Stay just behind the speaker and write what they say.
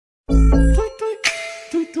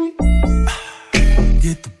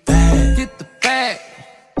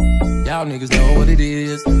y'all niggas know what it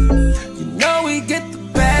is. You know we get the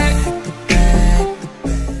bag, the bag, the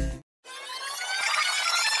bag.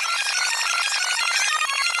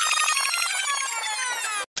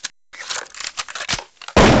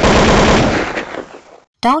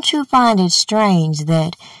 Don't you find it strange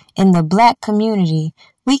that in the black community,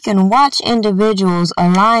 we can watch individuals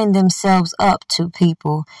align themselves up to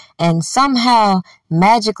people and somehow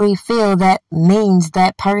magically feel that means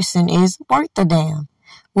that person is worth a damn?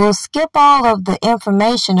 We'll skip all of the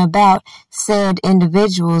information about said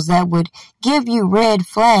individuals that would give you red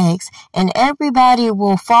flags, and everybody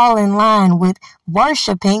will fall in line with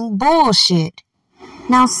worshiping bullshit.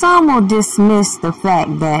 Now, some will dismiss the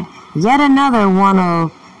fact that yet another one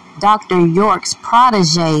of Dr. York's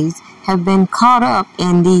protégés have been caught up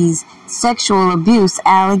in these sexual abuse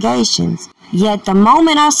allegations. Yet the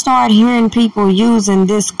moment I start hearing people using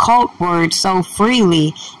this cult word so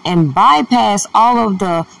freely and bypass all of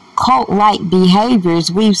the cult-like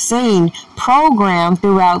behaviors we've seen programmed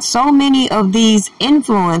throughout so many of these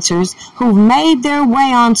influencers who've made their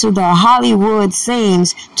way onto the Hollywood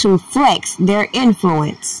scenes to flex their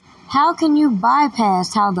influence. How can you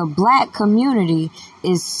bypass how the black community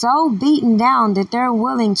is so beaten down that they're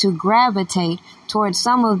willing to gravitate towards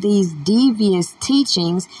some of these devious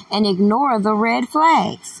teachings and ignore the red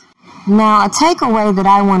flags? Now, a takeaway that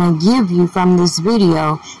I want to give you from this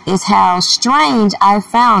video is how strange I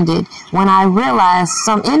found it when I realized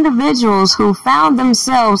some individuals who found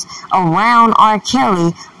themselves around R.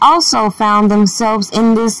 Kelly also found themselves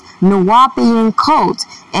in this Nuwapian cult,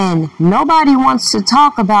 and nobody wants to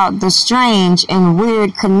talk about the strange and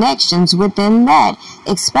weird connections within that,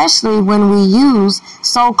 especially when we use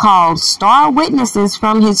so-called star witnesses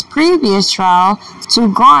from his previous trial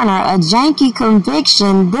to garner a janky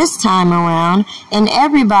conviction this time around, and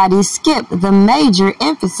everybody skip the major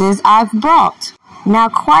emphasis I've brought. Now,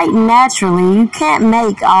 quite naturally, you can't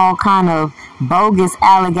make all kind of bogus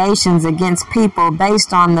allegations against people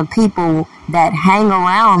based on the people that hang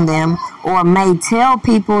around them or may tell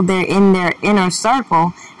people they're in their inner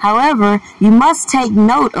circle. However, you must take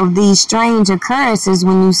note of these strange occurrences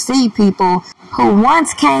when you see people who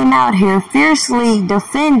once came out here fiercely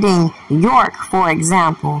defending York, for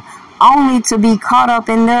example, only to be caught up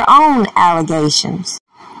in their own allegations.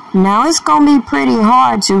 Now, it's going to be pretty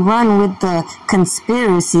hard to run with the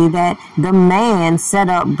conspiracy that the man set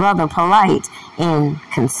up Brother Polight, and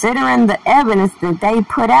considering the evidence that they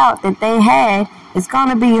put out that they had, it's going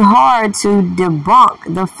to be hard to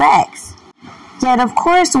debunk the facts. Yet, of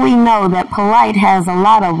course, we know that Polight has a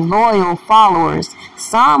lot of loyal followers,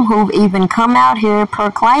 some who've even come out here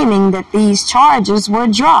proclaiming that these charges were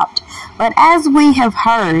dropped. But as we have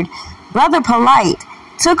heard, Brother Polight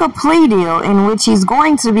took a plea deal in which he's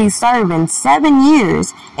going to be serving 7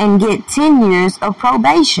 years and get 10 years of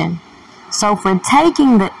probation. So for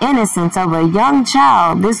taking the innocence of a young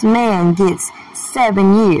child, this man gets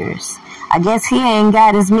 7 years. I guess he ain't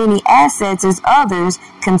got as many assets as others,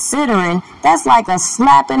 considering that's like a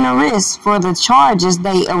slap in the wrist for the charges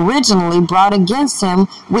they originally brought against him,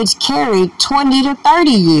 which carried 20 to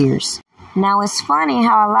 30 years. Now, it's funny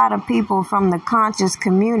how a lot of people from the conscious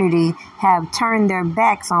community have turned their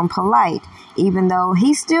backs on Polight, even though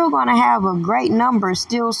he's still going to have a great number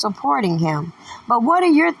still supporting him. But what are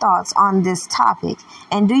your thoughts on this topic?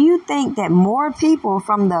 And do you think that more people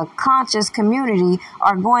from the conscious community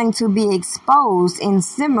are going to be exposed in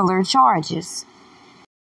similar charges?